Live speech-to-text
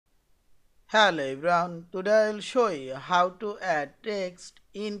Hello everyone, today I will show you how to add text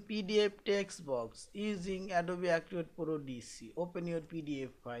in PDF text box using Adobe Acrobat Pro DC. Open your PDF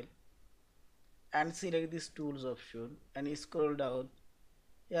file and select this tools option and scroll down.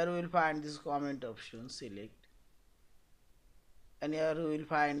 Here you will find this comment option, select, and here you will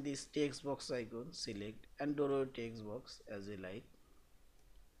find this text box icon, select, and draw your text box as you like,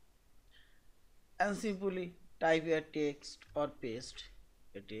 and simply type your text or paste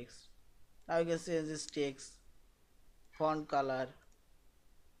your text. Now you can change this text font color,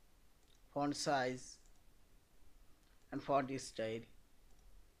 font size, and font style.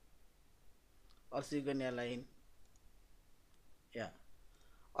 Also you can align, yeah.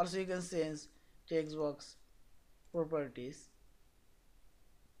 Also you can change text box properties.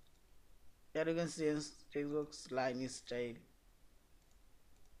 Here you can change text box line style,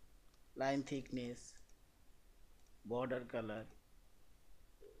 line thickness, border color,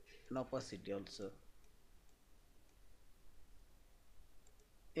 and opacity also.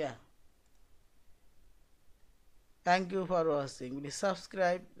 Yeah. Thank you for watching. Please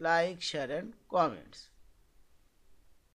subscribe, like, share, and comments.